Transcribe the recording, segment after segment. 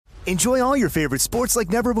Enjoy all your favorite sports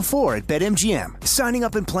like never before at BetMGM. Signing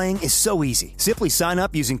up and playing is so easy. Simply sign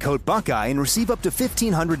up using code Buckeye and receive up to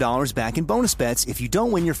 $1,500 back in bonus bets if you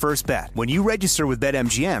don't win your first bet. When you register with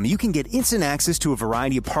BetMGM, you can get instant access to a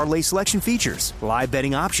variety of parlay selection features, live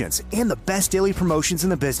betting options, and the best daily promotions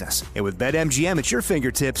in the business. And with BetMGM at your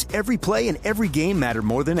fingertips, every play and every game matter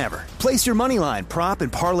more than ever. Place your moneyline, prop,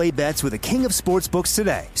 and parlay bets with the king of sportsbooks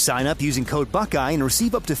today. Sign up using code Buckeye and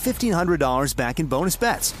receive up to $1,500 back in bonus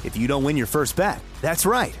bets if you don't win your first bet. That's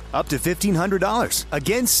right, up to $1,500.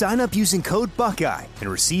 Again, sign up using code Buckeye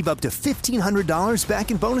and receive up to $1,500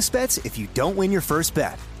 back in bonus bets if you don't win your first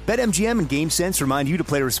bet. BetMGM and GameSense remind you to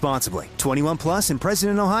play responsibly. 21 plus and present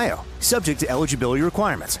in Ohio. Subject to eligibility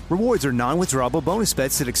requirements. Rewards are non-withdrawable bonus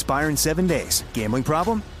bets that expire in 7 days. Gambling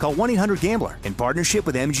problem? Call 1-800-GAMBLER in partnership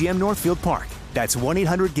with MGM Northfield Park. That's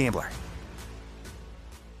 1-800-GAMBLER.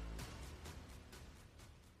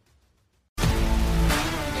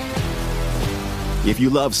 If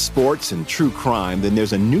you love sports and true crime, then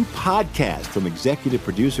there's a new podcast from executive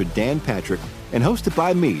producer Dan Patrick and hosted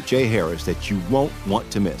by me, Jay Harris, that you won't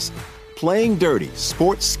want to miss. Playing Dirty: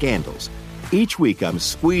 Sports Scandals. Each week, I'm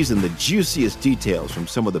squeezing the juiciest details from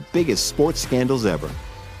some of the biggest sports scandals ever.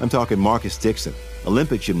 I'm talking Marcus Dixon,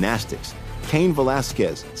 Olympic gymnastics, Cain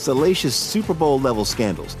Velasquez, salacious Super Bowl-level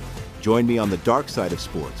scandals. Join me on the dark side of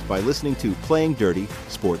sports by listening to Playing Dirty: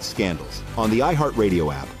 Sports Scandals on the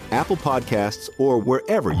iHeartRadio app, Apple Podcasts, or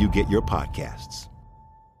wherever you get your podcasts.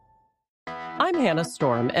 I'm Hannah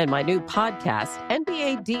Storm, and my new podcast,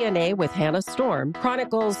 NBA DNA with Hannah Storm,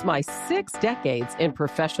 chronicles my 6 decades in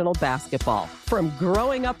professional basketball. From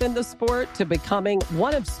growing up in the sport to becoming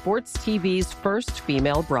one of sports TV's first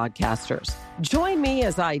female broadcasters. Join me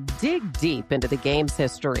as I dig deep into the game's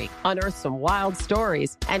history, unearth some wild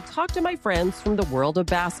stories, and talk to my friends from the world of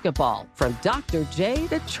basketball, from Dr. J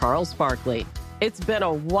to Charles Barkley. It's been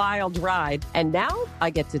a wild ride, and now I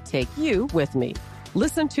get to take you with me.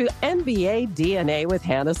 Listen to NBA DNA with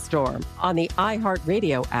Hannah Storm on the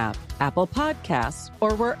iHeartRadio app, Apple Podcasts,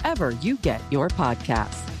 or wherever you get your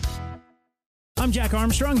podcasts. I'm Jack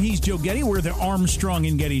Armstrong. He's Joe Getty. We're the Armstrong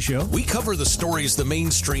and Getty Show. We cover the stories the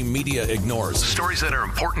mainstream media ignores. Stories that are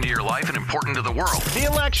important to your life and important to the world. The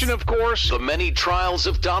election, of course. The many trials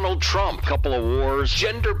of Donald Trump. Couple of wars.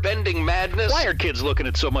 Gender-bending madness. Why are kids looking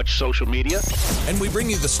at so much social media? And we bring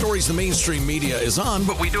you the stories the mainstream media is on,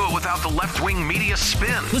 but we do it without the left-wing media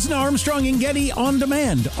spin. Listen to Armstrong and Getty on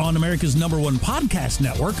demand on America's #1 podcast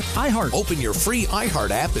network, iHeart. Open your free iHeart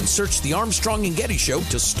app and search The Armstrong and Getty Show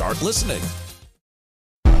to start listening.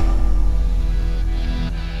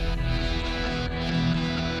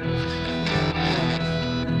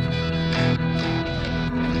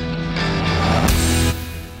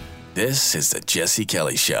 This is the Jesse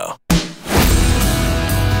Kelly Show.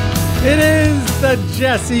 It is the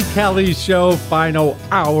Jesse Kelly Show, final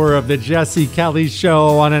hour of the Jesse Kelly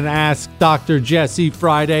Show on an Ask Dr. Jesse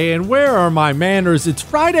Friday. And where are my manners? It's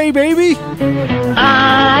Friday, baby.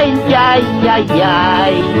 Ay, ay, ay,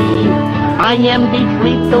 ay. I am the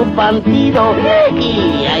frito bandido.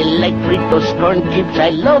 I like Fritos corn chips. I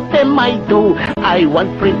love them, I do. I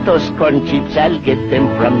want Fritos corn chips. I'll get them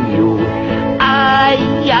from you. Ay,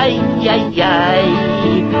 ay, ay, ay.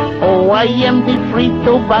 Oh, I am the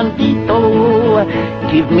frito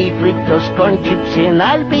bandito. Give me Fritos corn chips and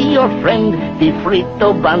I'll be your friend. The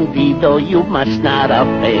frito bandito, you must not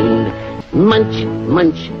offend. Munch,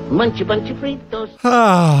 munch, munch a bunch of Fritos.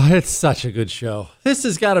 Ah, it's such a good show. This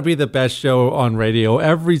has got to be the best show on radio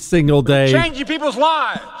every single day. Changing people's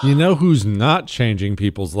lives. You know who's not changing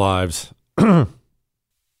people's lives?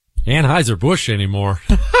 Anheuser-Busch anymore.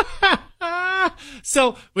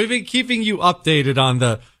 So we've been keeping you updated on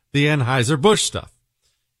the Anheuser-Busch stuff.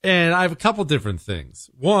 And I have a couple different things.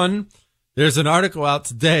 One, there's an article out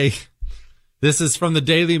today. This is from the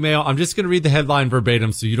Daily Mail. I'm just going to read the headline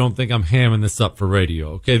verbatim so you don't think I'm hamming this up for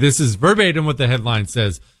radio. Okay, this is verbatim what the headline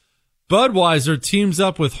says. Budweiser teams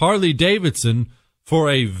up with Harley Davidson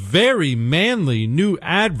for a very manly new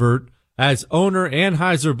advert as owner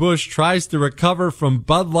Anheuser-Busch tries to recover from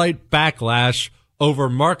Bud Light backlash over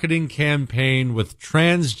marketing campaign with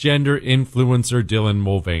transgender influencer Dylan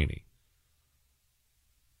Mulvaney.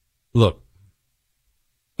 Look,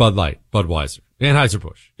 Bud Light, Budweiser,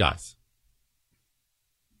 Anheuser-Busch, guys.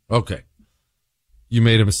 Okay. You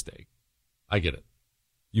made a mistake. I get it.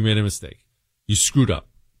 You made a mistake. You screwed up.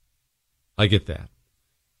 I get that.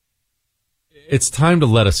 It's time to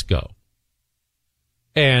let us go.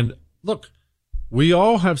 And look, we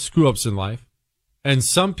all have screw ups in life, and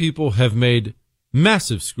some people have made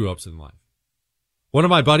massive screw ups in life. One of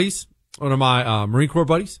my Marine Corps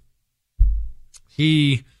buddies,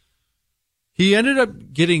 he he ended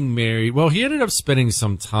up getting married. Well, he ended up spending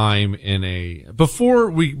some time before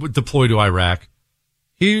we would deploy to Iraq,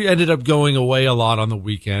 he ended up going away a lot on the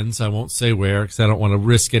weekends. I won't say where because I don't want to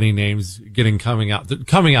risk any names coming out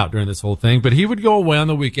during this whole thing. But he would go away on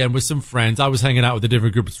the weekend with some friends. I was hanging out with a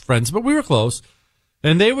different group of friends, but we were close.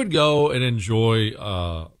 And they would go and enjoy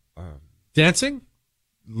dancing,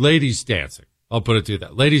 ladies dancing. I'll put it to you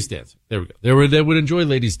that. Ladies dancing. There we go. They would enjoy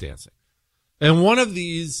ladies dancing. And one of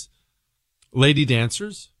these lady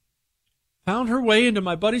dancers found her way into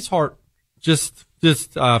my buddy's heart. Just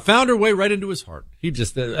found her way right into his heart. He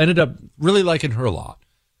just ended up really liking her a lot.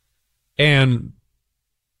 And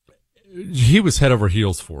he was head over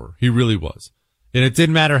heels for her. He really was. And it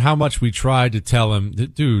didn't matter how much we tried to tell him,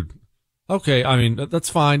 dude, okay, I mean, that's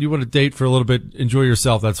fine. You want to date for a little bit, enjoy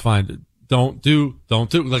yourself, that's fine. Don't do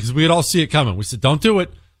it. Like, we'd all see it coming. We said, don't do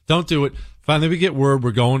it. Finally, we get word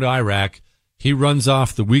we're going to Iraq. He runs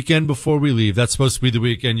off the weekend before we leave. That's supposed to be the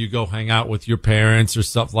weekend you go hang out with your parents or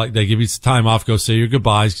stuff like that. They give you some time off, go say your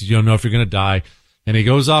goodbyes because you don't know if you're going to die. And he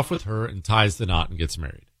goes off with her and ties the knot and gets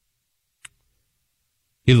married.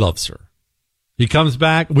 He loves her. He comes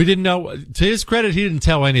back. We didn't know. To his credit, he didn't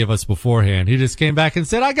tell any of us beforehand. He just came back and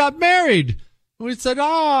said, I got married. And we said,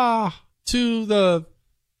 to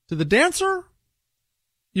the dancer?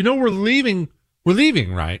 You know, we're leaving,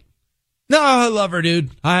 right? No, I love her,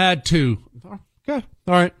 dude. I had to. Okay.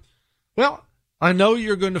 All right. Well, I know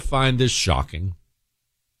you're going to find this shocking,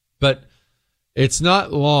 but it's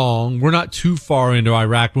not long. We're not too far into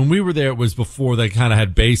Iraq. When we were there, it was before they kind of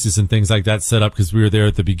had bases and things like that set up because we were there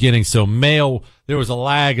at the beginning. So there was a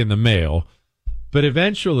lag in the mail, but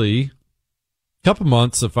eventually, a couple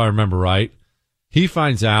months, if I remember right, he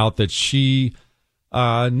finds out that she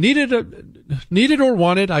needed or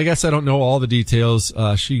wanted, I guess I don't know all the details.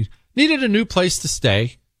 She needed a new place to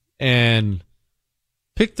stay and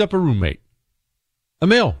picked up a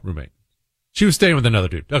male roommate. She was staying with another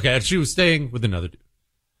dude. Okay, she was staying with another dude.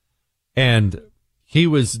 And he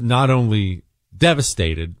was not only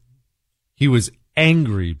devastated, he was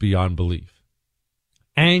angry beyond belief.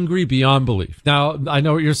 Angry beyond belief. Now, I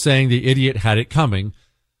know what you're saying. The idiot had it coming.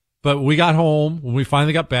 But when we got home, when we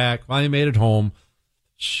finally got back, finally made it home,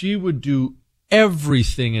 she would do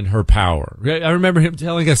everything in her power. I remember him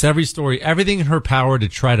telling us every story, everything in her power to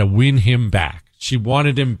try to win him back. She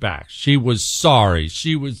wanted him back. She was sorry.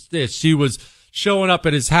 She was this. She was showing up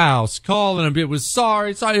at his house, calling him. It was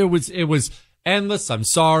sorry. It was endless I'm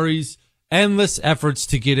sorry's, endless efforts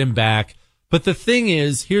to get him back. But the thing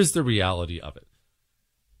is, here's the reality of it.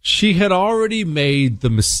 She had already made the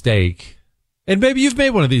mistake. And maybe you've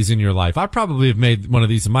made one of these in your life. I probably have made one of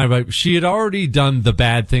these in my life. She had already done the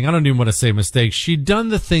bad thing. I don't even want to say mistake. She'd done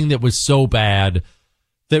the thing that was so bad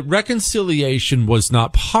that reconciliation was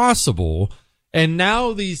not possible. And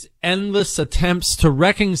now these endless attempts to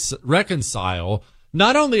reconcile,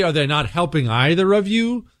 not only are they not helping either of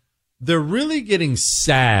you, they're really getting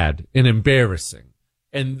sad and embarrassing.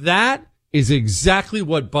 And that is exactly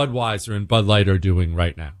what Budweiser and Bud Light are doing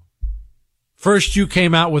right now. First, you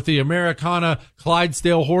came out with the Americana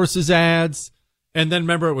Clydesdale horses ads. And then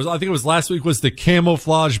remember, I think it was last week was the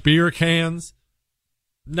camouflage beer cans.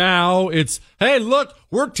 Now it's, hey, look,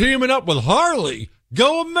 we're teaming up with Harley.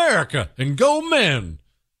 Go America and go men.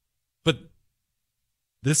 But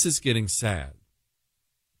this is getting sad.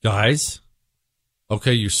 Guys,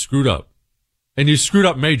 okay, you screwed up. And you screwed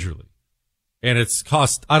up majorly. And it's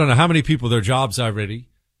cost, I don't know how many people their jobs already.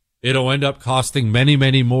 It'll end up costing many,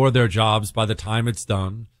 many more their jobs by the time it's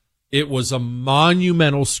done. It was a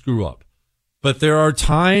monumental screw up. But there are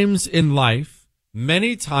times in life,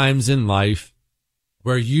 many times in life,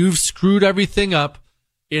 where you've screwed everything up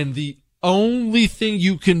and the only thing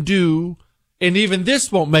you can do, and even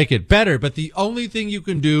this won't make it better, but the only thing you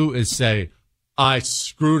can do is say, I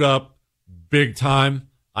screwed up big time.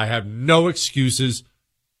 I have no excuses.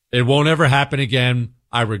 It won't ever happen again.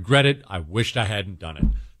 I regret it. I wished I hadn't done it.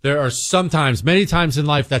 There are sometimes, many times in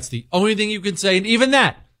life, that's the only thing you can say. And even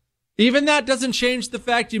that doesn't change the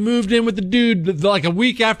fact you moved in with the dude like a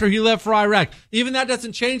week after he left for Iraq. Even that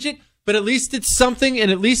doesn't change it, but at least it's something, and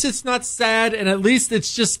at least it's not sad, and at least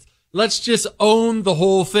it's just, let's just own the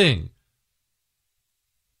whole thing.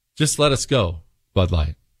 Just let us go, Bud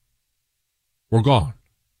Light. We're gone.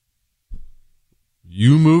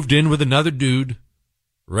 You moved in with another dude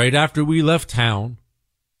right after we left town.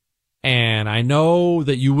 And I know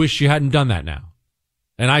that you wish you hadn't done that now.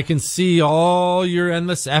 And I can see all your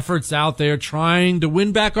endless efforts out there trying to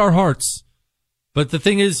win back our hearts. But the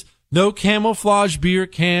thing is, no camouflage beer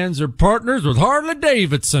cans or partners with Harley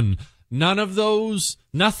Davidson. None of those,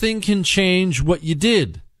 nothing can change what you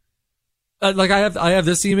did. I have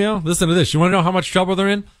this email. Listen to this. You want to know how much trouble they're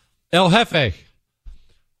in? El Jefe,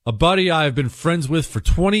 a buddy I've been friends with for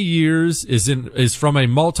 20 years, is from a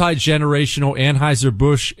multi-generational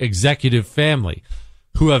Anheuser-Busch executive family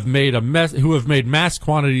who have made mass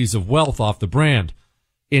quantities of wealth off the brand.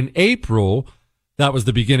 In April, that was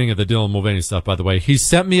the beginning of the Dylan Mulvaney stuff, by the way, he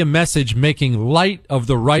sent me a message making light of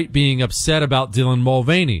the right being upset about Dylan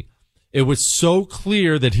Mulvaney. It was so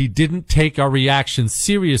clear that he didn't take our reaction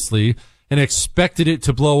seriously and expected it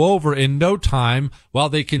to blow over in no time while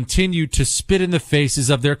they continued to spit in the faces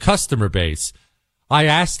of their customer base. I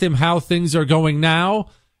asked him how things are going now,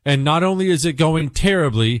 and not only is it going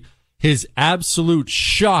terribly, his absolute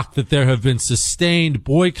shock that there have been sustained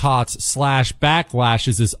boycotts /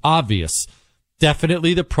 backlashes is obvious.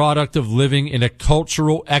 Definitely the product of living in a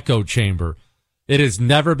cultural echo chamber. It has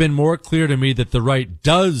never been more clear to me that the right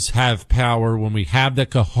does have power when we have the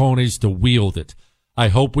cojones to wield it. I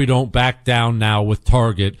hope we don't back down now with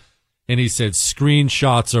Target. And he said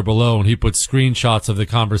screenshots are below, and he put screenshots of the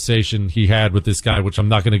conversation he had with this guy, which I'm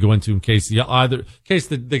not going to go into in case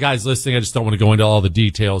the guy's listening. I just don't want to go into all the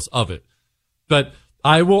details of it. But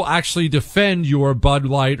I will actually defend your Bud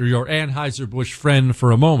Light or your Anheuser-Busch friend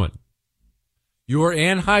for a moment. Your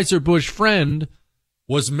Anheuser-Busch friend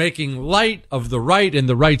was making light of the right and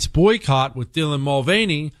the right's boycott with Dylan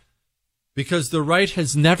Mulvaney because the right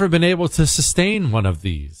has never been able to sustain one of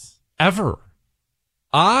these, ever.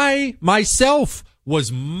 I, myself,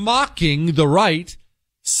 was mocking the right,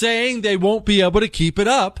 saying they won't be able to keep it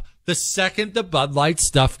up the second the Bud Light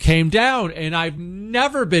stuff came down, and I've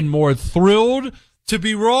never been more thrilled to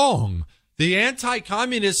be wrong. The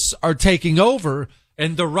anti-communists are taking over,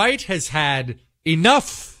 and the right has had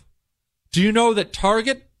enough. Do you know that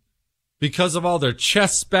Target, because of all their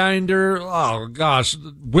chest binder,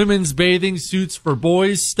 women's bathing suits for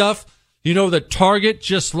boys stuff, you know that Target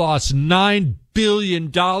just lost $9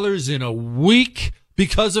 billion in a week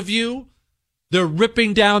because of you? They're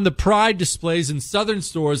ripping down the Pride displays in Southern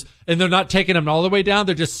stores, and they're not taking them all the way down.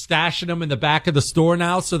 They're just stashing them in the back of the store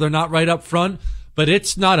now, so they're not right up front. But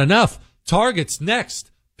it's not enough. Target's next.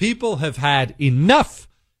 People have had enough.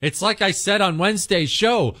 It's like I said on Wednesday's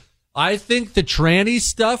show. I think the tranny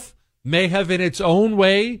stuff may have in its own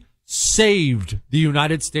way saved the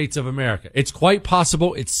United States of America. It's quite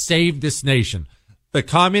possible it saved this nation. The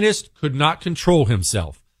communist could not control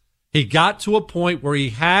himself. He got to a point where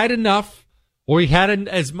he had enough, or he had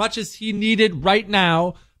as much as he needed right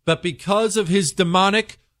now, but because of his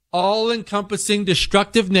demonic, all-encompassing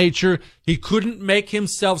destructive nature, he couldn't make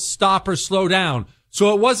himself stop or slow down.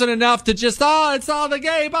 So it wasn't enough to just, it's all the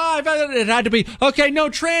gay, bye. It had to be, okay, no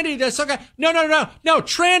tranny, this, okay. No,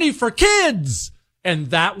 tranny for kids. And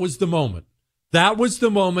that was the moment. That was the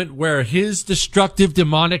moment where his destructive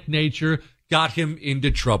demonic nature got him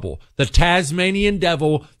into trouble. The Tasmanian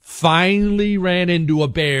devil finally ran into a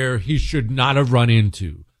bear he should not have run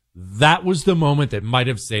into. That was the moment that might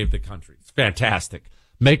have saved the country. It's fantastic.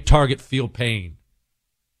 Make Target feel pain.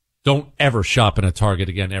 Don't ever shop in a Target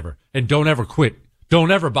again, ever. And don't ever quit.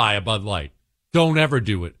 Don't ever buy a Bud Light. Don't ever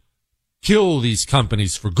do it. Kill these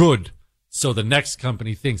companies for good so the next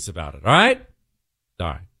company thinks about it. All right? All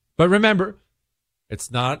right. But remember, it's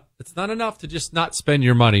not enough to just not spend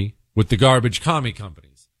your money with the garbage commie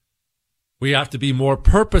companies. We have to be more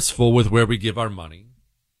purposeful with where we give our money.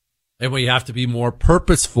 And we have to be more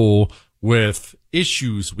purposeful with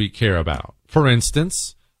issues we care about. For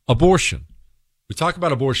instance, abortion. We talk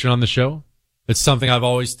about abortion on the show. It's something I've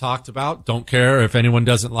always talked about. Don't care if anyone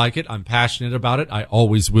doesn't like it. I'm passionate about it. I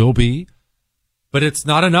always will be. But it's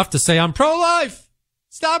not enough to say I'm pro-life.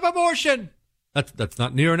 Stop abortion. That's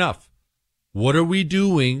not near enough. What are we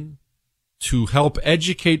doing to help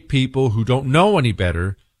educate people who don't know any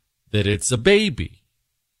better that it's a baby?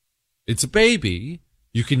 It's a baby.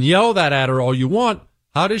 You can yell that at her all you want.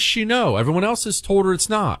 How does she know? Everyone else has told her it's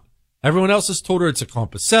not. Everyone else has told her it's a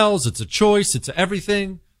clump of cells, it's a choice, it's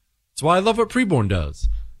everything. That's why I love what Preborn does.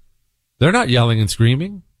 They're not yelling and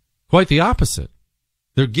screaming. Quite the opposite.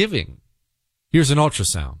 They're giving. Here's an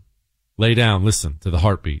ultrasound. Lay down, listen to the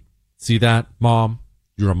heartbeat. See that, Mom?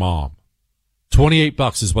 You're a mom.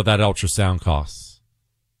 $28 is what that ultrasound costs.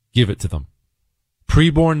 Give it to them.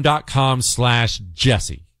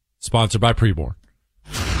 Preborn.com/Jesse. Sponsored by Preborn.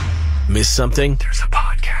 Miss something? There's a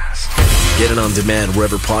podcast. Get it on demand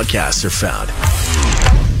wherever podcasts are found.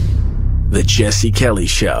 The Jesse Kelly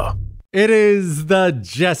Show. It is the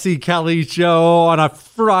Jesse Kelly Show on a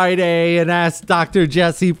Friday, and Ask Dr.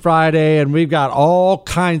 Jesse Friday, and we've got all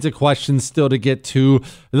kinds of questions still to get to.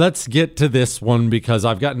 Let's get to this one because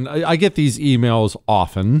I get these emails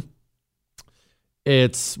often.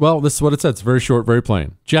 This is what it says. It's very short, very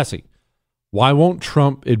plain. Jesse, Why won't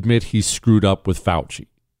Trump admit he screwed up with Fauci?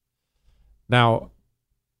 Now,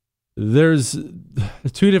 there's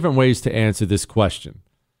two different ways to answer this question,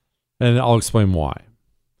 and I'll explain why.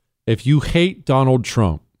 If you hate Donald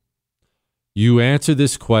Trump, you answer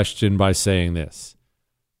this question by saying this.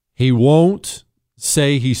 He won't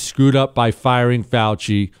say he screwed up by firing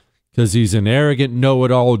Fauci because he's an arrogant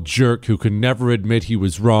know-it-all jerk who can never admit he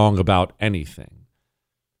was wrong about anything.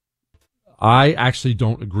 I actually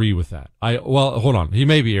don't agree with that. Well, hold on. He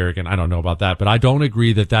may be arrogant. I don't know about that, but I don't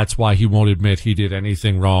agree that that's why he won't admit he did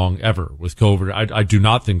anything wrong ever with COVID. I do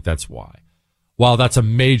not think that's why. While that's a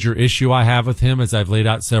major issue I have with him, as I've laid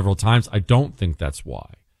out several times, I don't think that's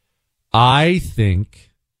why. I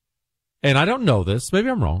think, and I don't know this, maybe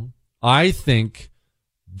I'm wrong, I think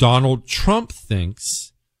Donald Trump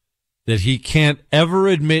thinks that he can't ever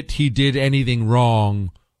admit he did anything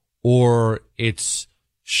wrong, or it's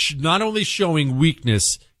not only showing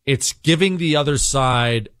weakness, it's giving the other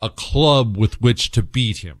side a club with which to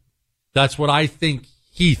beat him. That's what I think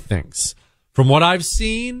he thinks. From what I've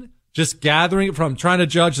seen, just gathering from trying to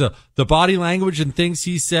judge the body language and things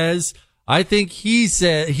he says, I think he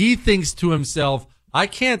thinks to himself, I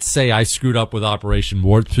can't say I screwed up with Operation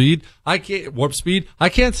Warp Speed. I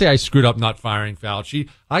can't say I screwed up not firing Fauci.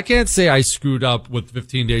 I can't say I screwed up with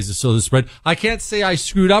 15 days of social spread. I can't say I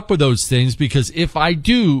screwed up with those things because if I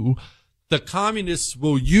do, the communists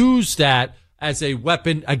will use that as a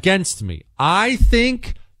weapon against me. I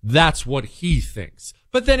think that's what he thinks.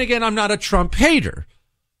 But then again, I'm not a Trump hater.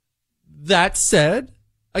 That said,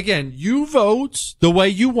 again, you vote the way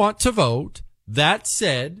you want to vote. That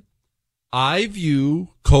said, I view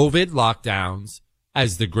COVID lockdowns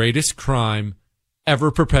as the greatest crime ever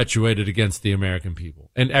perpetuated against the American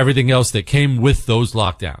people and everything else that came with those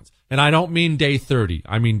lockdowns. And I don't mean day 30.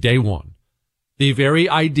 I mean day 1. The very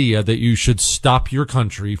idea that you should stop your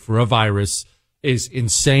country for a virus is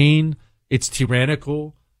insane. It's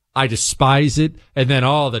tyrannical. I despise it. And then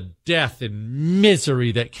all the death and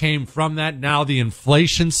misery that came from that. Now the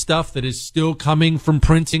inflation stuff that is still coming from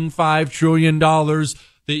printing $5 trillion.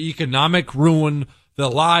 The economic ruin, the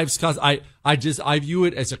lives caused. I view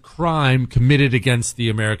it as a crime committed against the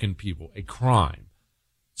American people, a crime.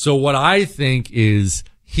 So what I think is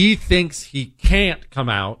he thinks he can't come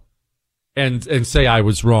out and say I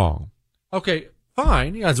was wrong. Okay,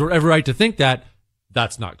 fine. He has every right to think that.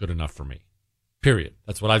 That's not good enough for me. Period.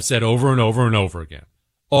 That's what I've said over and over and over again.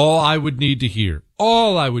 All I would need to hear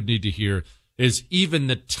is even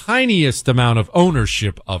the tiniest amount of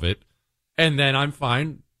ownership of it. And then I'm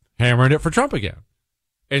fine hammering it for Trump again.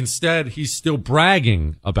 Instead, he's still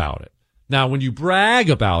bragging about it. Now, when you brag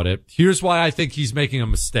about it, here's why I think he's making a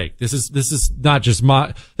mistake. This is not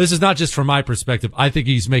just from my perspective. I think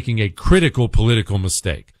he's making a critical political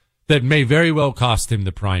mistake that may very well cost him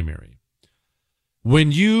the primary.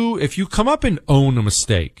 If you come up and own a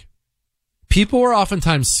mistake, people are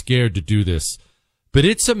oftentimes scared to do this, but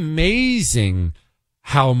it's amazing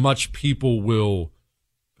how much people will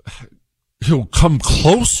come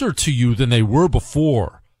closer to you than they were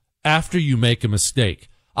before after you make a mistake.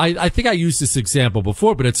 I think I used this example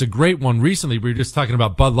before, but it's a great one recently. We were just talking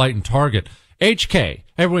about Bud Light and Target. HK,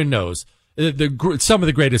 everyone knows, some of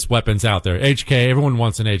the greatest weapons out there. HK, everyone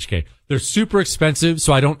wants an HK. They're super expensive,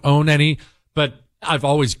 so I don't own any, but I've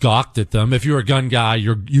always gawked at them. If you're a gun guy,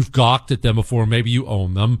 you've gawked at them before. Maybe you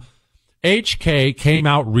own them. HK came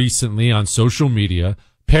out recently on social media.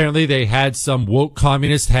 Apparently they had some woke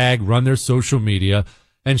communist hag run their social media,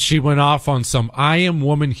 and she went off on some I am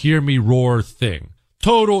woman, hear me roar thing.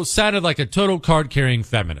 Sounded like a total card-carrying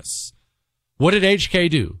feminist. What did HK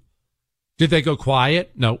do? Did they go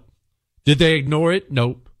quiet? Nope. Did they ignore it?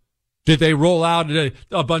 Nope. Did they roll out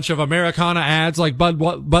a bunch of Americana ads like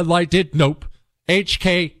Bud Light did? Nope.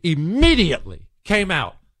 HK immediately came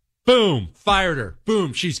out. Boom. Fired her.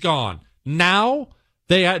 Boom. She's gone. Now,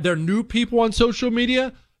 they're new people on social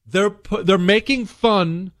media. They're making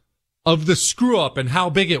fun of the screw up and how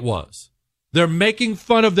big it was. They're making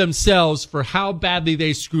fun of themselves for how badly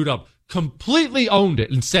they screwed up. Completely owned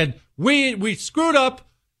it and said, we screwed up.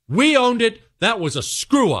 We owned it. That was a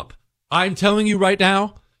screw up. I'm telling you right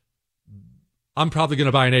now, I'm probably going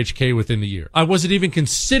to buy an HK within the year. I wasn't even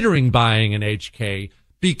considering buying an HK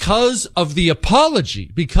because of the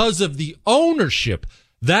apology, because of the ownership.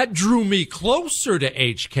 That drew me closer to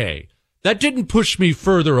HK. That didn't push me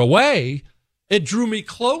further away. It drew me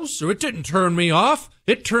closer. It didn't turn me off.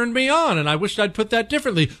 It turned me on, and I wished I'd put that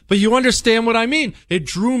differently. But you understand what I mean. It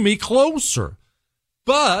drew me closer.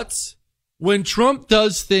 But when Trump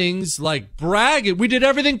does things like brag, we did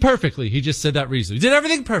everything perfectly. He just said that recently. We did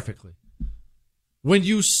everything perfectly. When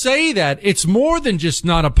you say that, it's more than just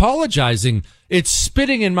not apologizing. It's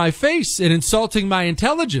spitting in my face and insulting my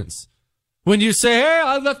intelligence. When you say, hey,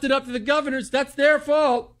 I left it up to the governors, that's their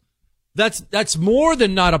fault. That's more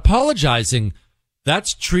than not apologizing.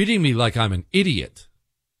 That's treating me like I'm an idiot.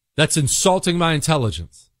 That's insulting my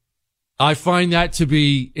intelligence. I find that to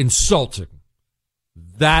be insulting.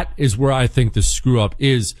 That is where I think the screw up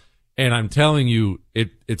is. And I'm telling you,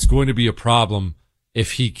 it's going to be a problem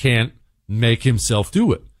if he can't make himself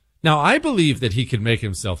do it. Now, I believe that he can make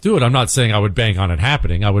himself do it. I'm not saying I would bank on it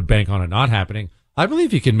happening. I would bank on it not happening. I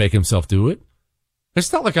believe he can make himself do it.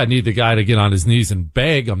 It's not like I need the guy to get on his knees and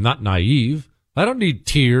beg. I'm not naive. I don't need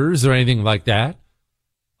tears or anything like that.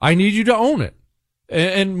 I need you to own it.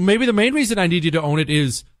 And maybe the main reason I need you to own it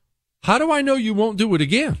is, how do I know you won't do it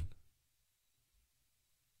again?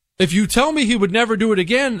 If you tell me he would never do it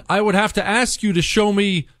again, I would have to ask you to show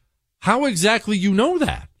me how exactly you know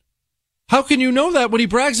that. How can you know that when he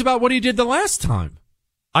brags about what he did the last time?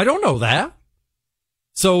 I don't know that.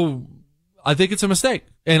 So I think it's a mistake.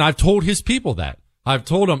 And I've told his people that. I've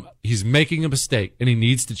told him he's making a mistake and he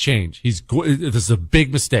needs to change. This is a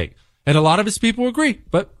big mistake. And a lot of his people agree,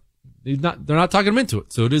 but they're not talking him into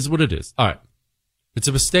it. So it is what it is. All right. It's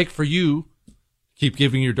a mistake for you to keep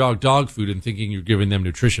giving your dog food and thinking you're giving them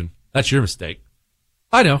nutrition. That's your mistake.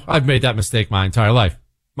 I know. I've made that mistake my entire life.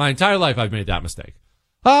 My entire life I've made that mistake.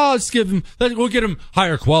 Oh, we'll get him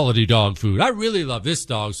higher quality dog food. I really love this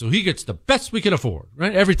dog, so he gets the best we can afford,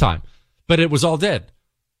 right? Every time. But it was all dead.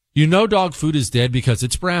 You know dog food is dead because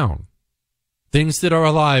it's brown. Things that are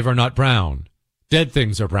alive are not brown. Dead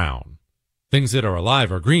things are brown. Things that are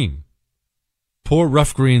alive are green. Pour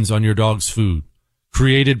Rough Greens on your dog's food.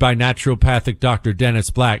 Created by naturopathic Dr.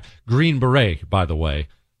 Dennis Black. Green Beret, by the way.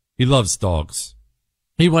 He loves dogs.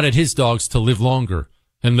 He wanted his dogs to live longer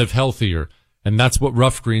and live healthier. And that's what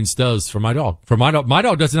Rough Greens does for my dog. My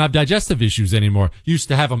dog doesn't have digestive issues anymore. Used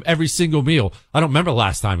to have them every single meal. I don't remember the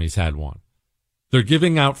last time he's had one. They're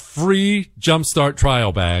giving out free Jumpstart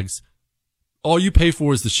trial bags. All you pay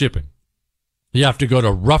for is the shipping. You have to go to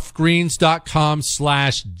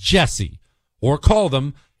roughgreens.com/Jesse or call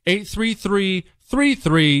them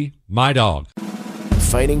 833-33-MY-DOG.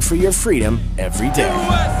 Fighting for your freedom every day.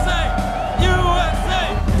 USA!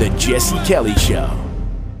 USA! The Jesse Kelly Show.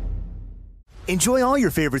 Enjoy all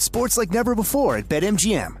your favorite sports like never before at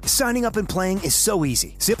BetMGM. Signing up and playing is so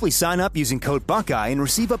easy. Simply sign up using code Buckeye and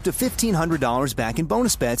receive up to $1,500 back in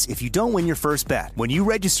bonus bets if you don't win your first bet. When you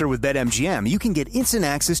register with BetMGM, you can get instant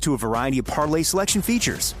access to a variety of parlay selection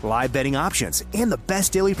features, live betting options, and the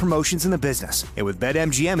best daily promotions in the business. And with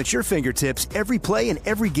BetMGM at your fingertips, every play and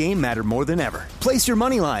every game matter more than ever. Place your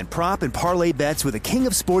moneyline, prop, and parlay bets with the king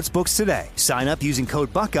of sportsbooks today. Sign up using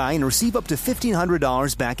code Buckeye and receive up to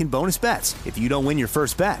 $1,500 back in bonus bets if you don't win your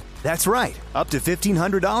first bet. That's right, up to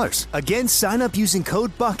 $1,500. Again, sign up using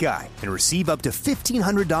code Buckeye and receive up to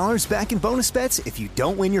 $1,500 back in bonus bets if you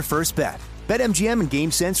don't win your first bet. BetMGM and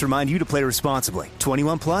GameSense remind you to play responsibly.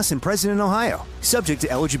 21 plus and present in Ohio. Subject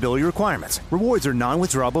to eligibility requirements. Rewards are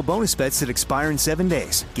non-withdrawable bonus bets that expire in 7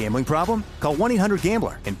 days. Gambling problem? Call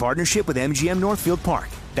 1-800-GAMBLER in partnership with MGM Northfield Park.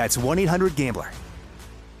 That's 1-800-GAMBLER.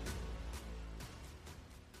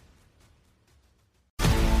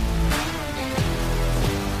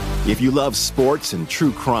 If you love sports and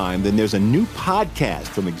true crime, then there's a new podcast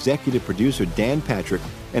from executive producer Dan Patrick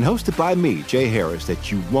and hosted by me, Jay Harris,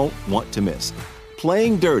 that you won't want to miss.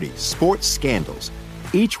 Playing Dirty: Sports Scandals.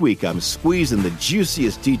 Each week, I'm squeezing the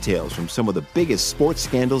juiciest details from some of the biggest sports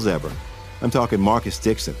scandals ever. I'm talking Marcus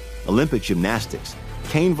Dixon, Olympic gymnastics,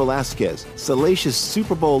 Cain Velasquez, salacious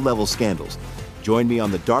Super Bowl-level scandals. Join me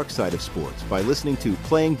on the dark side of sports by listening to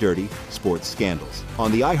Playing Dirty: Sports Scandals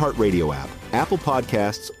on the iHeartRadio app, Apple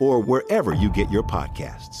Podcasts, or wherever you get your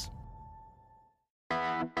podcasts.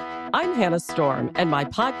 I'm Hannah Storm, and my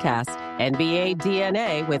podcast, NBA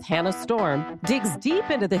DNA with Hannah Storm, digs deep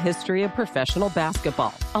into the history of professional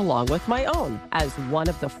basketball, along with my own, as one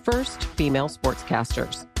of the first female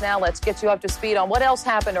sportscasters. Now let's get you up to speed on what else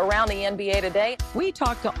happened around the NBA today. We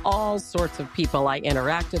talk to all sorts of people I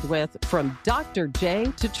interacted with, from Dr.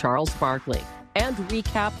 J to Charles Barkley, and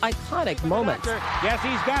recap iconic moments. Yes,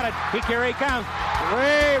 he's got it. Here he comes.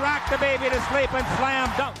 Way rock the baby to sleep and slam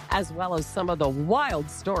dunk. As well as some of the wild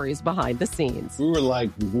stories behind the scenes. We were like,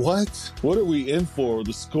 what? What are we in for?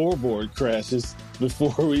 The scoreboard crashes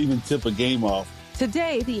before we even tip a game off.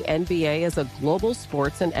 Today, the NBA is a global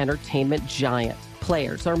sports and entertainment giant.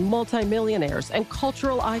 Players are multimillionaires and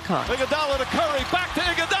cultural icons. Iguodala to Curry, back to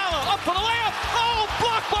Iguodala, up for the layup. Oh,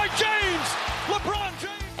 blocked by James. LeBron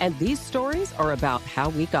James. And these stories are about how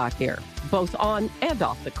we got here, both on and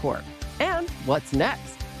off the court. And what's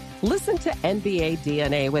next? Listen to NBA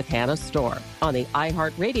DNA with Hannah Storm on the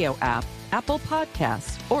iHeartRadio app, Apple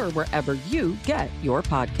Podcasts, or wherever you get your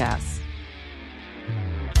podcasts.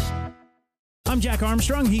 I'm Jack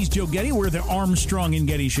Armstrong. He's Joe Getty. We're the Armstrong and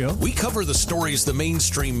Getty Show. We cover the stories the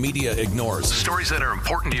mainstream media ignores. Stories that are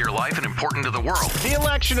important to your life and important to the world. The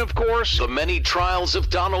election, of course. The many trials of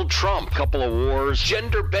Donald Trump. Couple of wars.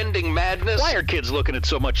 Gender-bending madness. Why are kids looking at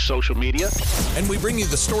so much social media? And we bring you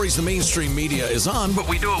the stories the mainstream media is on, but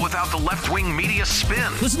we do it without the left-wing media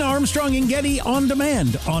spin. Listen to Armstrong and Getty on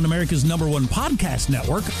demand on America's #1 podcast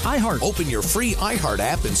network, iHeart. Open your free iHeart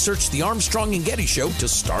app and search the Armstrong and Getty Show to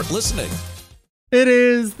start listening. It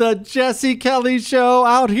is the Jesse Kelly Show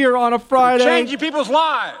out here on a Friday. Changing people's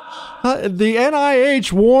lives. The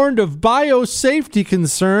NIH warned of biosafety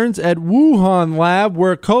concerns at Wuhan lab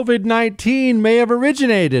where COVID-19 may have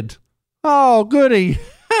originated. Oh, goody.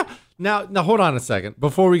 Now, hold on a second.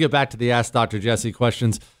 Before we get back to the Ask Dr. Jesse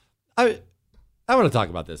questions, I want to talk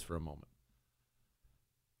about this for a moment.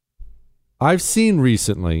 I've seen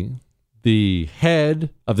recently the head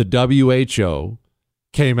of the WHO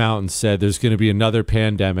came out and said there's going to be another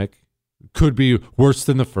pandemic. Could be worse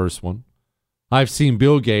than the first one. I've seen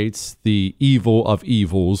Bill Gates, the evil of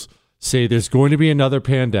evils, say there's going to be another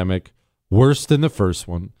pandemic worse than the first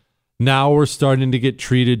one. Now we're starting to get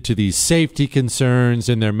treated to these safety concerns,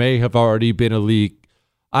 and there may have already been a leak.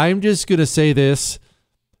 I'm just going to say this.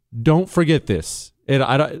 Don't forget this. And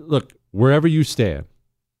look, wherever you stand,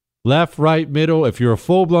 left, right, middle, if you're a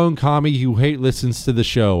full-blown commie who listens to the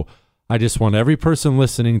show, I just want every person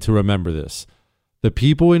listening to remember this. The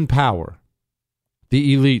people in power,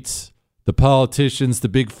 the elites, the politicians, the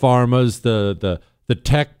big pharmas, the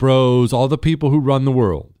tech bros, all the people who run the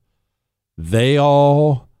world, they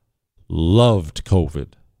all loved COVID.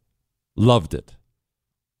 Loved it.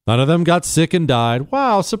 None of them got sick and died.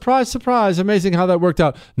 Wow, surprise, surprise. Amazing how that worked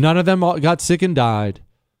out. None of them got sick and died.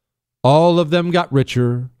 All of them got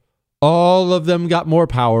richer. All of them got more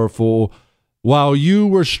powerful. While you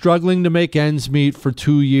were struggling to make ends meet for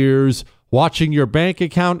 2 years, watching your bank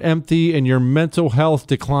account empty and your mental health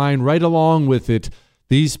decline right along with it,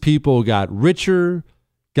 these people got richer,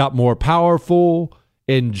 got more powerful,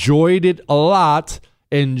 enjoyed it a lot,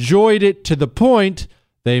 enjoyed it to the point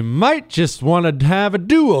they might just want to have a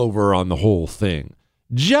do-over on the whole thing.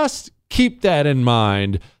 Just keep that in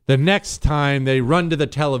mind the next time they run to the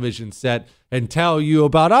television set and tell you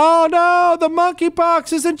about, oh no, the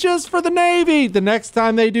monkeypox isn't just for the Navy. The next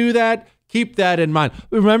time they do that, keep that in mind.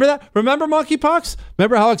 Remember that? Remember monkeypox?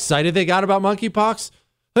 Remember how excited they got about monkeypox?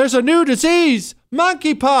 There's a new disease,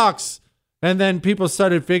 monkeypox. And then people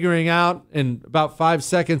started figuring out in about 5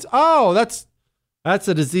 seconds, oh, that's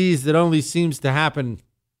a disease that only seems to happen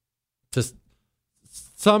to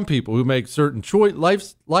some people who make certain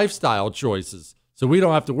lifestyle choices. So we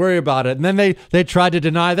don't have to worry about it. And then they tried to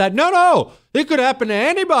deny that. No, it could happen to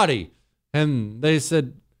anybody. And they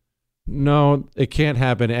said, no, it can't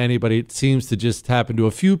happen to anybody. It seems to just happen to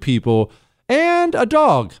a few people and a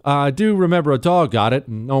dog. I do remember a dog got it,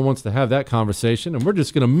 and no one wants to have that conversation. And we're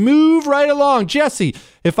just going to move right along. Jesse,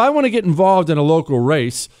 if I want to get involved in a local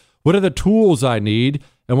race, what are the tools I need,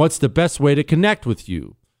 and what's the best way to connect with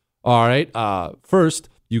you? All right. First,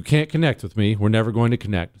 you can't connect with me. We're never going to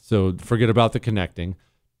connect. So forget about the connecting.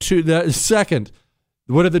 Second,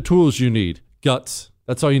 what are the tools you need? Guts.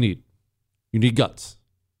 That's all you need. You need guts.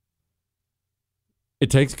 It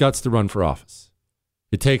takes guts to run for office.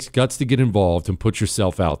 It takes guts to get involved and put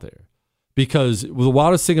yourself out there. Because the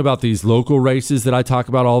wildest thing about these local races that I talk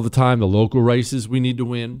about all the time, the local races we need to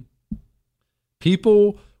win,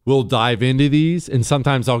 people will dive into these, and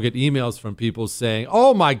sometimes I'll get emails from people saying,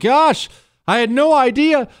 oh my gosh, I had no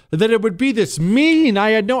idea that it would be this mean.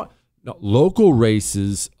 No, local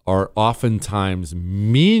races are oftentimes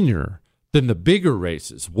meaner than the bigger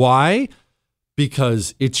races. Why?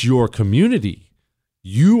 Because it's your community.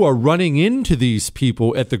 You are running into these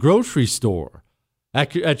people at the grocery store,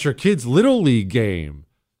 at your kid's Little League game.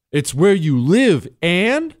 It's where you live,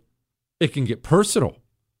 and it can get personal.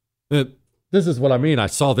 This is what I mean. I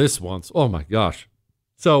saw this once. Oh, my gosh.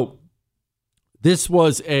 So this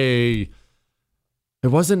was it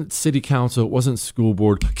wasn't city council. It wasn't school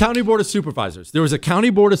board. County Board of Supervisors. There was a County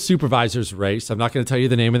Board of Supervisors race. I'm not going to tell you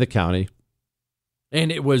the name of the county.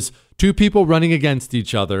 And it was two people running against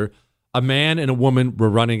each other. A man and a woman were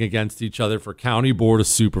running against each other for County Board of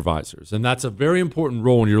Supervisors. And that's a very important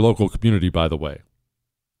role in your local community, by the way.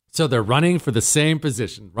 So they're running for the same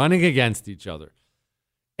position, running against each other.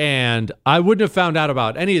 And I wouldn't have found out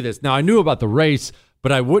about any of this. Now, I knew about the race,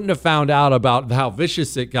 but I wouldn't have found out about how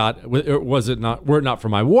vicious it got were it not for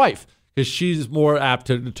my wife, because she's more apt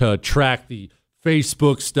to track the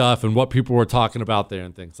Facebook stuff and what people were talking about there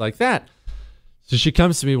and things like that. So she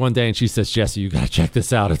comes to me one day and she says, Jesse, you got to check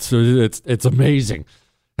this out. It's amazing.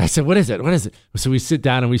 I said, what is it? What is it? So we sit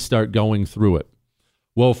down and we start going through it.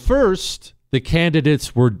 Well, first, the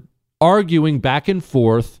candidates were arguing back and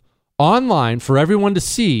forth online for everyone to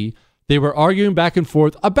see. They were arguing back and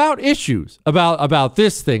forth about issues, about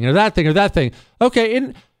this thing or that thing or that thing.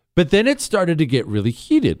 Okay, but then it started to get really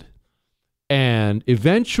heated. And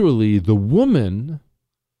eventually the woman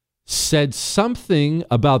said something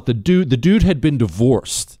about the dude. The dude had been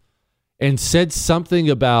divorced and said something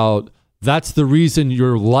about that's the reason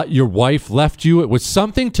your wife left you. It was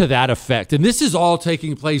something to that effect. And this is all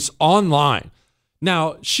taking place online.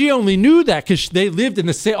 Now, she only knew that because they lived in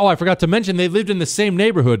the same, I forgot to mention, they lived in the same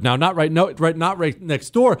neighborhood. Now, not right next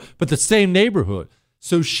door, but the same neighborhood.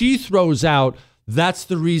 So she throws out, that's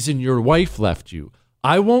the reason your wife left you.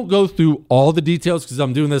 I won't go through all the details because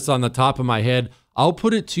I'm doing this on the top of my head. I'll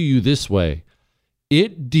put it to you this way.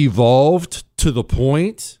 It devolved to the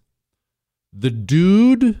point the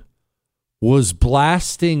dude was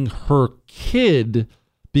blasting her kid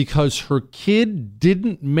because her kid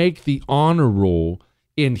didn't make the honor roll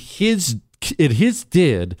and his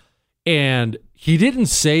did, and he didn't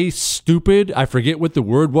say stupid, I forget what the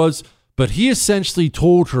word was, but he essentially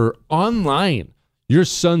told her online, your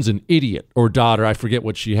son's an idiot, or daughter, I forget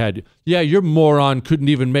what she had. Yeah, your moron couldn't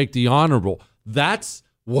even make the honor roll. That's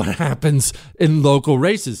what happens in local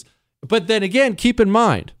races. But then again, keep in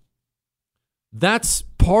mind, that's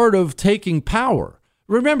part of taking power.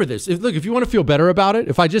 Remember this. If you want to feel better about it,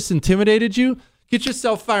 if I just intimidated you, get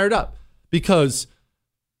yourself fired up because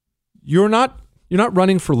you're not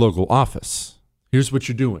running for local office. Here's what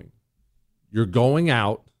you're doing. You're going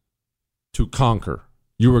out to conquer.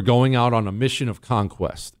 You are going out on a mission of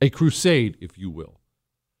conquest, a crusade, if you will.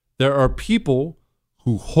 There are people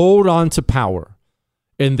who hold on to power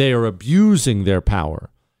and they are abusing their power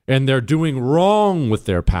and they're doing wrong with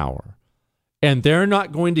their power and they're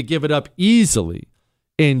not going to give it up easily.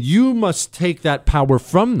 And you must take that power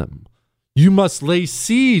from them. You must lay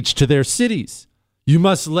siege to their cities. You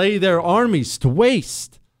must lay their armies to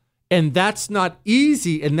waste. And that's not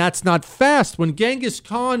easy and that's not fast. When Genghis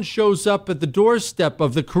Khan shows up at the doorstep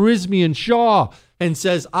of the Khwarezmian Shah and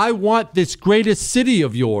says, I want this greatest city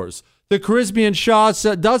of yours, the Khwarezmian Shah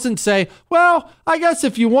doesn't say, well, I guess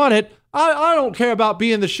if you want it, I don't care about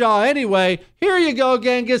being the Shah anyway. Here you go,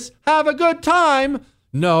 Genghis. Have a good time.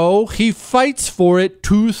 No, he fights for it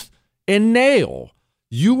tooth and nail.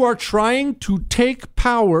 You are trying to take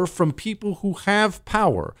power from people who have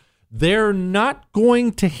power. They're not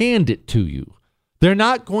going to hand it to you. They're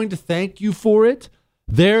not going to thank you for it.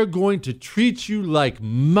 They're going to treat you like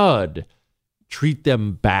mud. Treat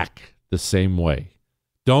them back the same way.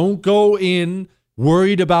 Don't go in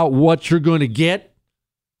worried about what you're going to get.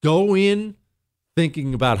 Go in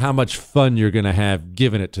thinking about how much fun you're going to have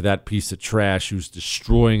giving it to that piece of trash who's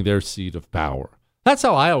destroying their seat of power. That's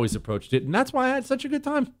how I always approached it, and that's why I had such a good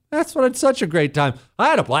time. That's what I had such a great time. I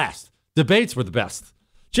had a blast. Debates were the best.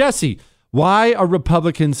 Jesse, why are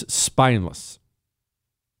Republicans spineless?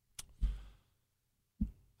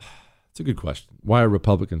 It's a good question. Why are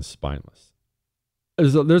Republicans spineless?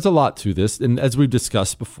 There's a lot to this, and as we've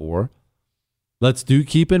discussed before, let's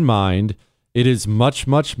keep in mind it is much,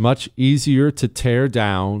 much, much easier to tear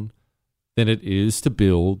down than it is to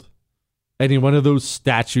build. Any one of those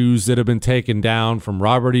statues that have been taken down from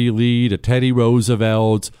Robert E. Lee to Teddy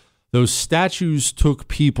Roosevelt, those statues took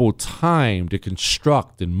people time to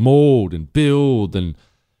construct and mold and build, and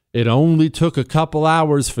it only took a couple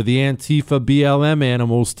hours for the Antifa BLM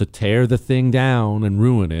animals to tear the thing down and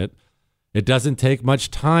ruin it. It doesn't take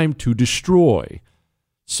much time to destroy.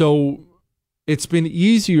 So it's been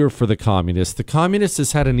easier for the communists. The communists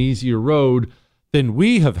has had an easier road than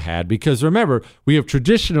we have had because, remember, we have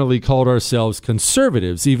traditionally called ourselves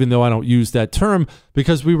conservatives, even though I don't use that term,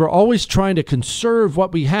 because we were always trying to conserve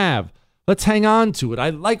what we have. Let's hang on to it.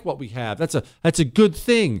 I like what we have. That's a good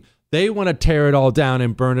thing. They want to tear it all down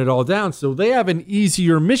and burn it all down, so they have an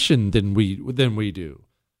easier mission than we do.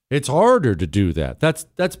 It's harder to do that.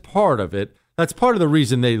 That's part of it. That's part of the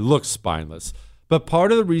reason they look spineless. But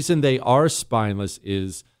part of the reason they are spineless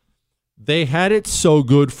is they had it so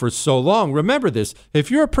good for so long. Remember this.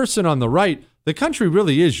 If you're a person on the right, the country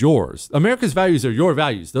really is yours. America's values are your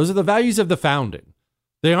values. Those are the values of the founding.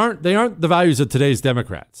 They aren't the values of today's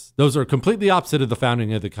Democrats. Those are completely opposite of the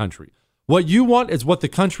founding of the country. What you want is what the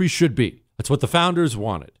country should be. That's what the founders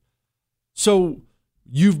wanted. So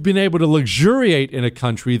you've been able to luxuriate in a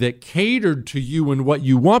country that catered to you and what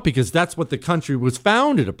you want because that's what the country was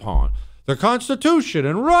founded upon. The Constitution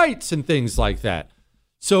and rights and things like that.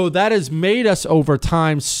 So that has made us over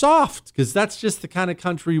time soft because that's just the kind of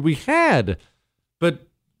country we had. But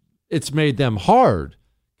it's made them hard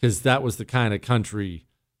because that was the kind of country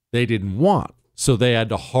they didn't want. So they had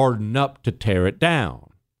to harden up to tear it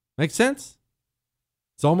down. Make sense?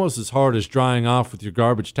 It's almost as hard as drying off with your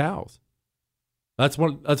garbage towels. That's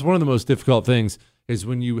one of the most difficult things is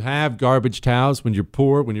when you have garbage towels, when you're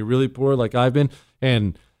poor, when you're really poor like I've been,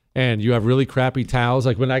 and you have really crappy towels.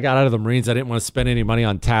 Like when I got out of the Marines, I didn't want to spend any money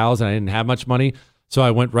on towels and I didn't have much money. So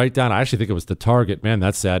I went right down. I actually think it was the Target. Man,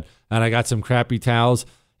 that's sad. And I got some crappy towels.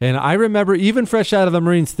 And I remember even fresh out of the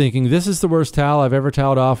Marines thinking, this is the worst towel I've ever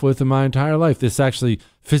toweled off with in my entire life. This actually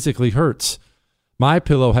physically hurts.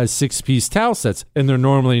 MyPillow has 6-piece towel sets, and they're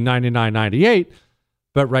normally $99.98,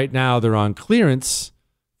 but right now they're on clearance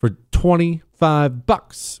for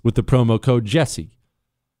 $25 with the promo code Jesse.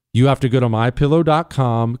 You have to go to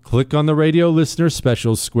MyPillow.com, click on the radio listener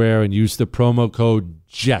special square, and use the promo code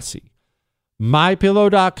Jesse.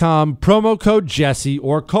 MyPillow.com, promo code Jesse,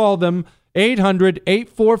 or call them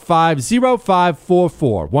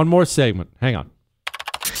 800-845-0544. One more segment. Hang on.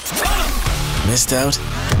 Missed out?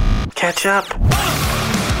 Catch up.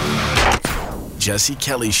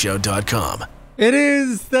 JesseKellyShow.com. It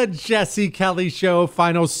is the Jesse Kelly Show,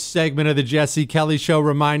 final segment of the Jesse Kelly Show,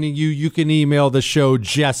 reminding you you can email the show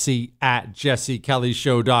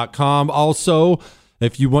jesse@jessekellyshow.com. Also,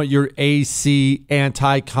 if you want your AC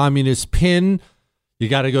anti-communist pin, you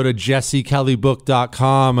got to go to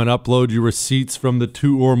jessekellybook.com and upload your receipts from the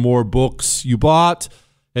 2 or more books you bought.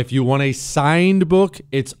 If you want a signed book,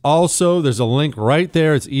 there's a link right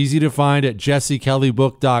there. It's easy to find at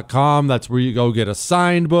jessekellybook.com. That's where you go get a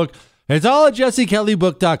signed book. It's all at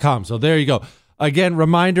jessekellybook.com. So there you go. Again,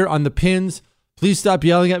 reminder on the pins, please stop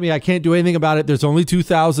yelling at me. I can't do anything about it. There's only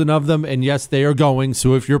 2,000 of them, and yes, they are going.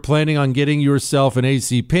 So if you're planning on getting yourself an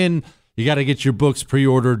AC pin, you got to get your books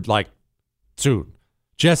pre-ordered like soon.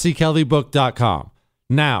 jessekellybook.com.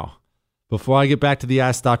 Now, before I get back to the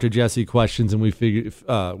Ask Dr. Jesse questions and we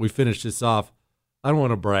finish this off, I don't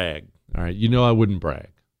want to brag. All right, you know I wouldn't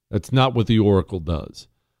brag. That's not what the Oracle does.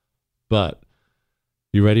 But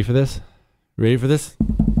you ready for this? Ready for this?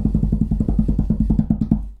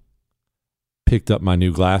 Picked up my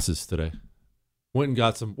new glasses today. Went and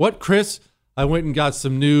got some. What, Chris? I went and got a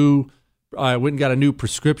new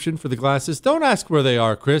prescription for the glasses. Don't ask where they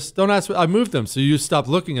are, Chris. Don't ask. I moved them, so you stop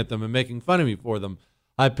looking at them and making fun of me for them.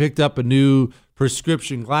 I picked up a new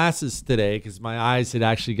prescription glasses today because my eyes had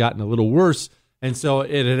actually gotten a little worse. And so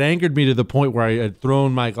it had angered me to the point where I had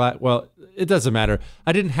thrown my well, it doesn't matter.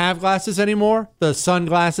 I didn't have glasses anymore. The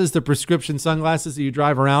sunglasses, the prescription sunglasses that you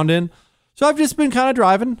drive around in. So I've just been kind of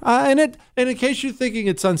driving. And in case you're thinking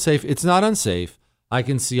it's unsafe, it's not unsafe. I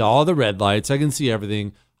can see all the red lights. I can see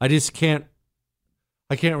everything. I can't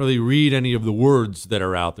really read any of the words that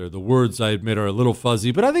are out there. The words, I admit, are a little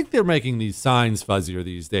fuzzy, but I think they're making these signs fuzzier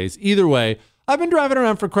these days. Either way, I've been driving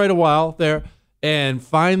around for quite a while there, and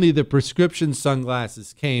finally the prescription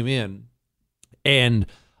sunglasses came in, and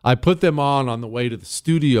I put them on the way to the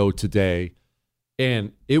studio today,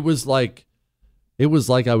 and it was like I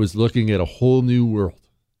was looking at a whole new world.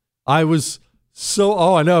 I was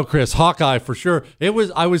so, I know, Chris, Hawkeye for sure.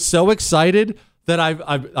 I was so excited that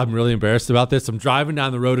I'm really embarrassed about this. I'm driving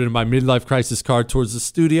down the road in my midlife crisis car towards the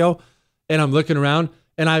studio, and I'm looking around,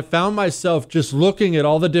 and I found myself just looking at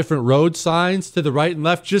all the different road signs to the right and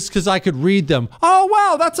left just because I could read them. Oh,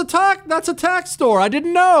 wow, that's a tack store. I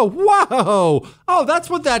didn't know. Whoa. Oh, that's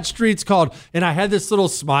what that street's called. And I had this little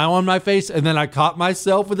smile on my face, and then I caught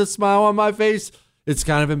myself with a smile on my face. It's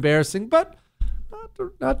kind of embarrassing, but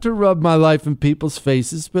not to rub my life in people's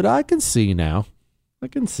faces, but I can see now.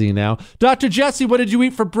 Dr. Jesse, what did you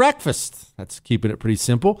eat for breakfast? That's keeping it pretty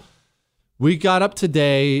simple. We got up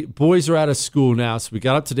today. Boys are out of school now, so we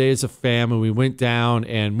got up today as a family. We went down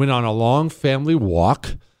and went on a long family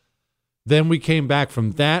walk. Then we came back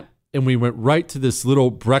from that, and we went right to this little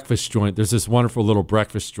breakfast joint. There's this wonderful little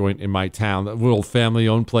breakfast joint in my town, a little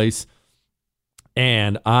family-owned place.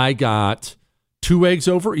 And I got 2 eggs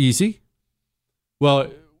over easy. Well,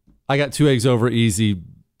 I got 2 eggs over easy,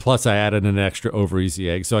 plus I added an extra over easy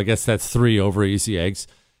egg. So I guess that's 3 over easy eggs.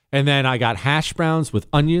 And then I got hash browns with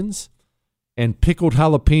onions and pickled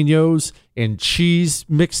jalapenos and cheese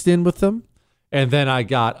mixed in with them. And then I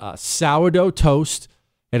got a sourdough toast.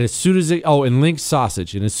 And as soon as and Link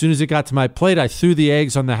sausage. And as soon as it got to my plate, I threw the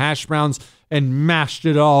eggs on the hash browns and mashed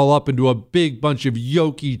it all up into a big bunch of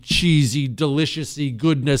yolky, cheesy, delicious-y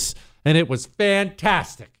goodness. And it was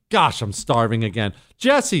fantastic. Gosh, I'm starving again.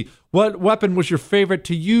 Jesse, what weapon was your favorite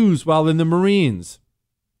to use while in the Marines?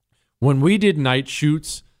 When we did night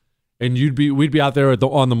shoots, and we'd be out there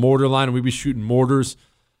on the mortar line, and we'd be shooting mortars,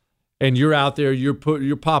 and you're out there, you're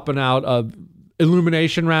popping out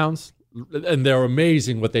illumination rounds, and they're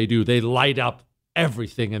amazing what they do. They light up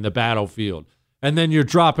everything in the battlefield. And then you're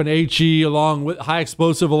dropping HE along with high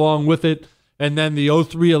explosive along with it. And then the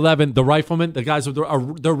 0311, the riflemen, the guys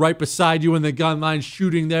they're right beside you in the gun line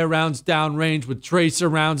shooting their rounds downrange with tracer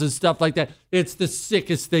rounds and stuff like that. It's the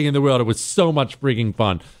sickest thing in the world. It was so much freaking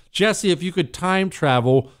fun. Jesse, if you could time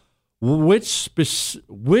travel, which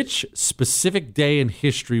specific day in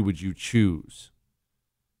history would you choose?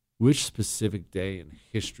 Which specific day in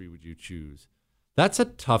history would you choose? That's a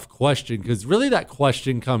tough question because really that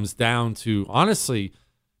question comes down to, honestly,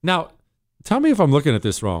 now tell me if I'm looking at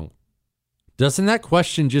this wrong. Doesn't that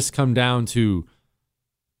question just come down to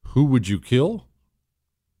who would you kill?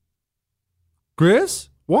 Chris?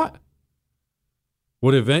 What?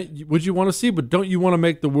 What event would you want to see? But don't you want to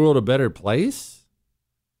make the world a better place?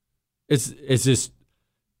 Is this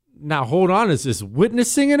now? Hold on. Is this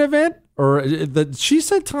witnessing an event or she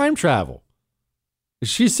said time travel?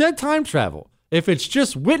 She said time travel. If it's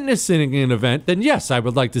just witnessing an event, then yes, I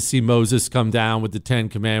would like to see Moses come down with the 10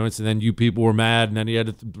 Commandments, and then you people were mad, and then he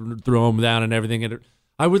had to throw them down and everything. And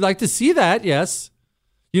I would like to see that, yes.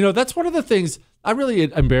 You know, that's one of the things I'm really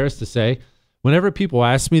embarrassed to say. Whenever people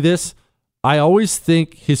ask me this, I always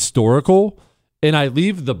think historical, and I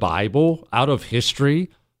leave the Bible out of history.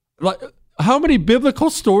 Like, how many biblical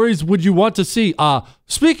stories would you want to see?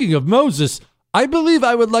 Speaking of Moses, I believe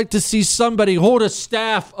I would like to see somebody hold a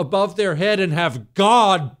staff above their head and have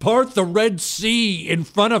God part the Red Sea in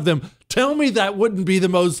front of them. Tell me that wouldn't be the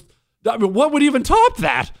most, I mean, what would even top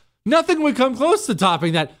that? Nothing would come close to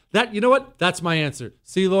topping that. You know what? That's my answer.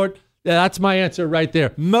 See, Lord? Yeah, that's my answer right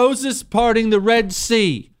there. Moses parting the Red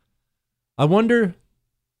Sea. I wonder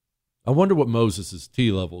what Moses' T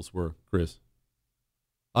levels were, Chris.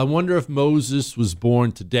 I wonder if Moses was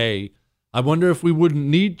born today. I wonder if we wouldn't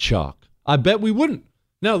need chalk. I bet we wouldn't.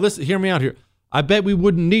 No, listen, hear me out here. I bet we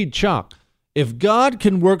wouldn't need chalk. If God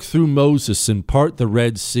can work through Moses and part the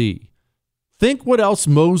Red Sea, think what else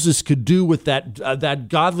Moses could do with that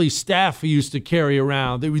godly staff he used to carry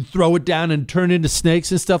around. They would throw it down and turn into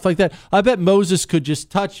snakes and stuff like that. I bet Moses could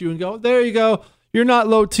just touch you and go, there you go. You're not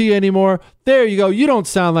low T anymore. There you go. You don't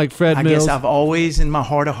sound like Fred Mills. I guess I've always, in my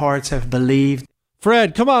heart of hearts, have believed.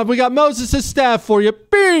 Fred, come on, we got Moses' staff for you.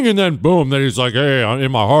 Bing, and then boom. Then he's like, hey,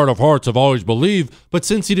 in my heart of hearts, I've always believed. But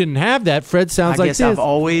since he didn't have that, Fred sounds like this. I guess I've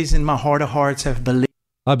always, in my heart of hearts, have believed.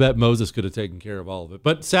 I bet Moses could have taken care of all of it.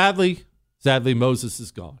 But sadly, Moses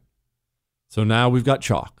is gone. So now we've got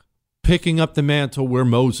chalk, picking up the mantle where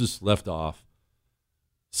Moses left off,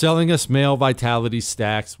 selling us male vitality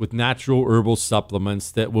stacks with natural herbal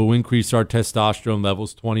supplements that will increase our testosterone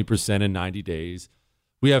levels 20% in 90 days.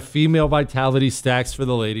 We have female vitality stacks for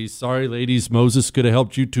the ladies. Sorry, ladies, Moses could have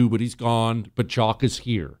helped you too, but he's gone. But chalk is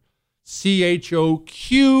here.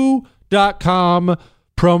 CHOQ.com.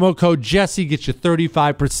 Promo code Jesse gets you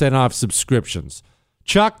 35% off subscriptions.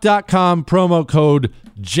 Chalk.com, promo code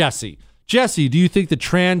Jesse. Jesse, do you think the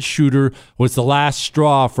trans shooter was the last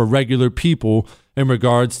straw for regular people in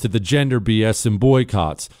regards to the gender BS and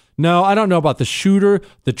boycotts? No, I don't know about the shooter.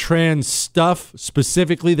 The trans stuff,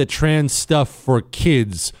 specifically the trans stuff for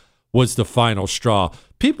kids, was the final straw.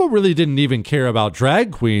 People really didn't even care about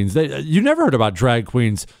drag queens. You never heard about drag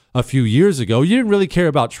queens a few years ago. You didn't really care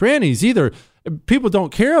about trannies either. People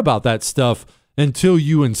don't care about that stuff until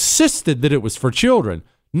you insisted that it was for children.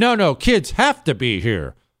 No, kids have to be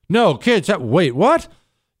here. No, kids wait, what?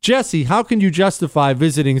 Jesse, how can you justify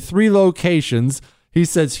visiting 3 locations? He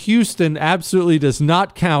says Houston absolutely does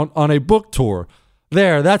not count on a book tour.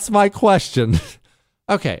 That's my question.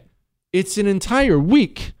 Okay, it's an entire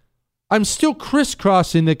week. I'm still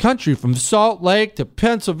crisscrossing the country from Salt Lake to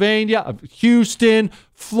Pennsylvania, Houston,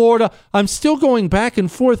 Florida. I'm still going back and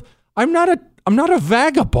forth. I'm not a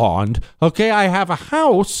vagabond, okay? I have a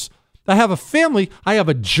house. I have a family. I have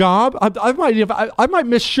a job. I might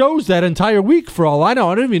miss shows that entire week for all I know.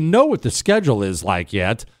 I don't even know what the schedule is like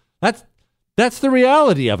yet. That's the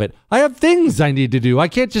reality of it. I have things I need to do. I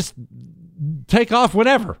can't just take off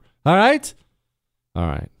whenever. All right? All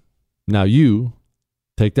right. Now you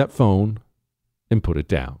take that phone and put it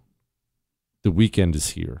down. The weekend is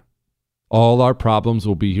here. All our problems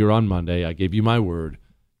will be here on Monday. I gave you my word.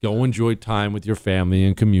 Go enjoy time with your family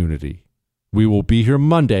and community. We will be here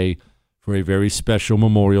Monday for a very special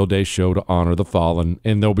Memorial Day show to honor the fallen,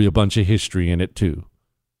 and there'll be a bunch of history in it too.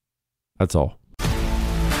 That's all.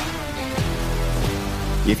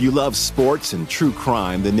 If you love sports and true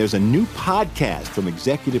crime, then there's a new podcast from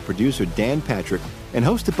executive producer Dan Patrick and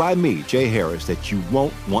hosted by me, Jay Harris, that you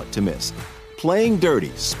won't want to miss. Playing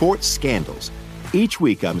Dirty: Sports Scandals. Each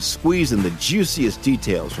week, I'm squeezing the juiciest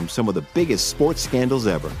details from some of the biggest sports scandals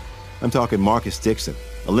ever. I'm talking Marcus Dixon,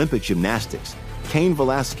 Olympic gymnastics, Cain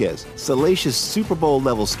Velasquez, salacious Super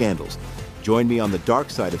Bowl-level scandals. Join me on the dark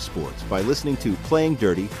side of sports by listening to Playing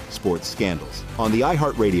Dirty Sports Scandals on the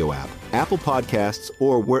iHeartRadio app, Apple Podcasts,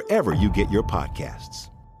 or wherever you get your podcasts.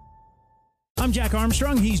 I'm Jack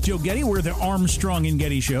Armstrong. He's Joe Getty. We're the Armstrong and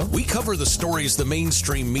Getty Show. We cover the stories the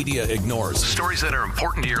mainstream media ignores. The stories that are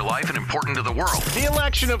important to your life and important to the world. The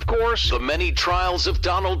election, of course. The many trials of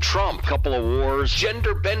Donald Trump. Couple of wars.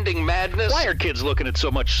 Gender-bending madness. Why are kids looking at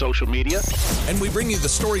so much social media? And we bring you the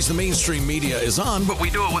stories the mainstream media is on, but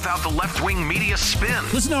we do it without the left-wing media spin.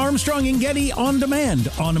 Listen to Armstrong and Getty on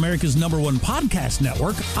demand on America's #1 podcast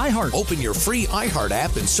network, iHeart. Open your free iHeart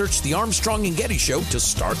app and search The Armstrong and Getty Show to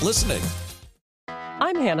start listening.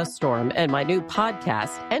 I'm Hannah Storm, and my new podcast,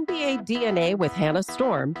 NBA DNA with Hannah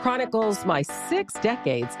Storm, chronicles my 6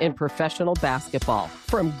 decades in professional basketball.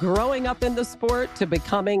 From growing up in the sport to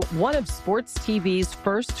becoming one of sports TV's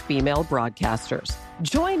first female broadcasters.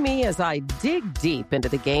 Join me as I dig deep into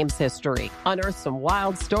the game's history, unearth some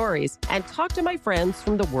wild stories, and talk to my friends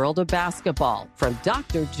from the world of basketball, from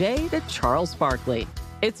Dr. J to Charles Barkley.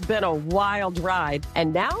 It's been a wild ride,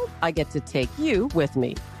 and now I get to take you with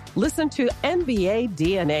me. Listen to NBA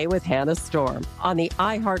DNA with Hannah Storm on the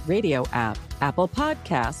iHeartRadio app, Apple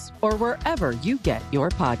Podcasts, or wherever you get your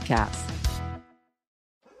podcasts.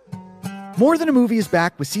 More Than a Movie is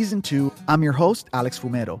back with Season 2. I'm your host, Alex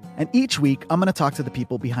Fumero, and each week I'm going to talk to the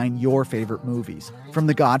people behind your favorite movies. From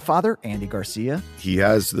The Godfather, Andy Garcia. He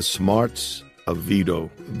has the smarts of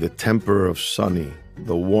Vito, the temper of Sonny,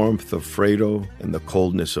 the warmth of Fredo, and the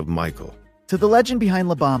coldness of Michael. To the legend behind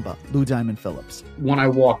La Bamba, Lou Diamond Phillips. When I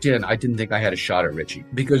walked in, I didn't think I had a shot at Richie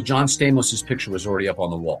because John Stamos' picture was already up on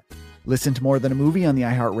the wall. Listen to More Than a Movie on the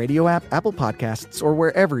iHeartRadio app, Apple Podcasts, or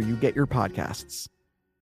wherever you get your podcasts.